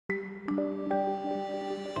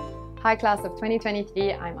Hi class of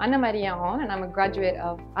 2023, I'm Anna Maria Aoun and I'm a graduate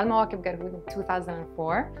of Al Mawaqib Garhoud in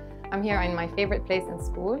 2004. I'm here in my favorite place in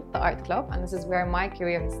school, the Art Club, and this is where my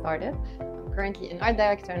career has started. I'm currently an art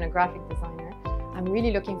director and a graphic designer. I'm really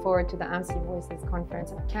looking forward to the AMSI Voices conference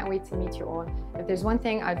and I can't wait to meet you all. If there's one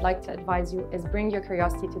thing I'd like to advise you is bring your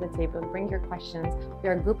curiosity to the table, bring your questions. We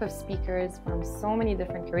are a group of speakers from so many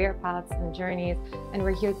different career paths and journeys, and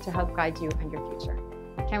we're here to help guide you and your future.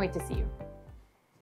 Can't wait to see you.